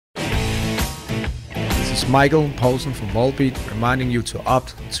is Michael Poulsen from Volbeat, reminding you to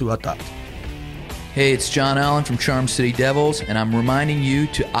opt to adopt. Hey, it's John Allen from Charm City Devils, and I'm reminding you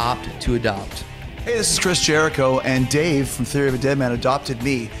to opt to adopt. Hey, this is Chris Jericho, and Dave from Theory of a Dead Man adopted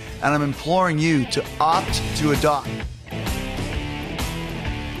me, and I'm imploring you to opt to adopt.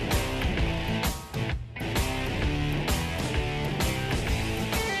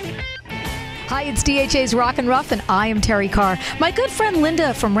 Hi, it's DHA's Rock and Ruff, and I am Terry Carr. My good friend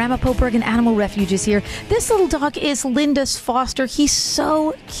Linda from Ramapo Bergen Animal Refuge is here. This little dog is Linda's foster. He's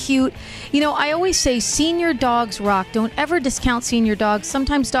so cute. You know, I always say senior dogs rock. Don't ever discount senior dogs.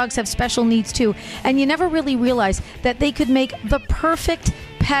 Sometimes dogs have special needs too, and you never really realize that they could make the perfect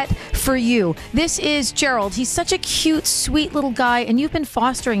pet for you. This is Gerald. He's such a cute, sweet little guy, and you've been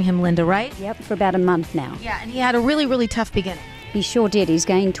fostering him, Linda, right? Yep, for about a month now. Yeah, and he had a really, really tough beginning. He sure did. He's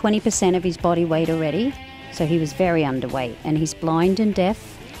gained 20% of his body weight already, so he was very underweight. And he's blind and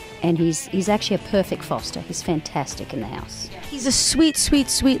deaf, and he's actually a perfect foster. He's fantastic in the house. He's a sweet, sweet,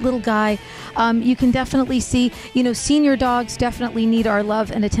 sweet little guy. You can definitely see, you know, senior dogs definitely need our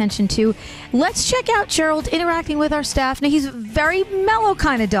love and attention too. Let's check out Gerald interacting with our staff. Now, he's a very mellow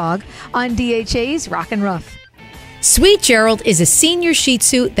kind of dog on DHA's Rock and Ruff. Sweet Gerald is a senior Shih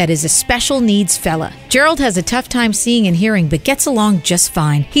Tzu that is a special needs fella. Gerald has a tough time seeing and hearing, but gets along just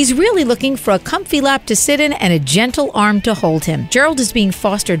fine. He's really looking for a comfy lap to sit in and a gentle arm to hold him. Gerald is being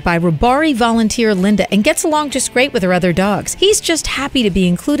fostered by RBARI volunteer Linda and gets along just great with her other dogs. He's just happy to be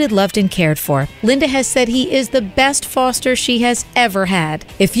included, loved, and cared for. Linda has said he is the best foster she has ever had.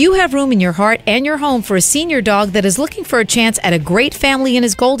 If you have room in your heart and your home for a senior dog that is looking for a chance at a great family in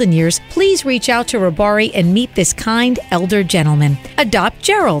his golden years, please reach out to RBARI and meet this kind elder gentleman. Adopt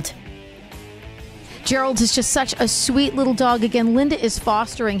Gerald. Gerald is just such a sweet little dog. Again, Linda is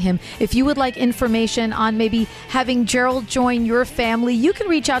fostering him. If you would like information on maybe having Gerald join your family, you can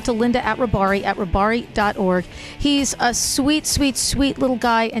reach out to Linda at RBARI.org. He's a sweet, sweet, sweet little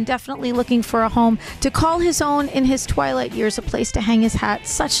guy and definitely looking for a home to call his own in his twilight years, a place to hang his hat.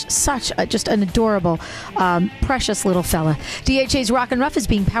 Just an adorable, precious little fella. DHA's Rock and Ruff is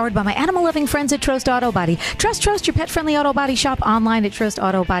being powered by my animal-loving friends at Trost Auto Body. Trust your pet-friendly auto body shop online at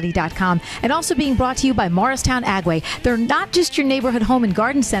trostautobody.com, and also being brought to you by Morristown Agway. They're not just your neighborhood home and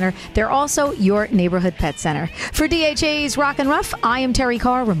garden center, they're also your neighborhood pet center. For DHA's Rock and Ruff, I am Terry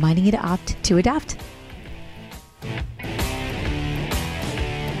Carr, reminding you to opt to adopt.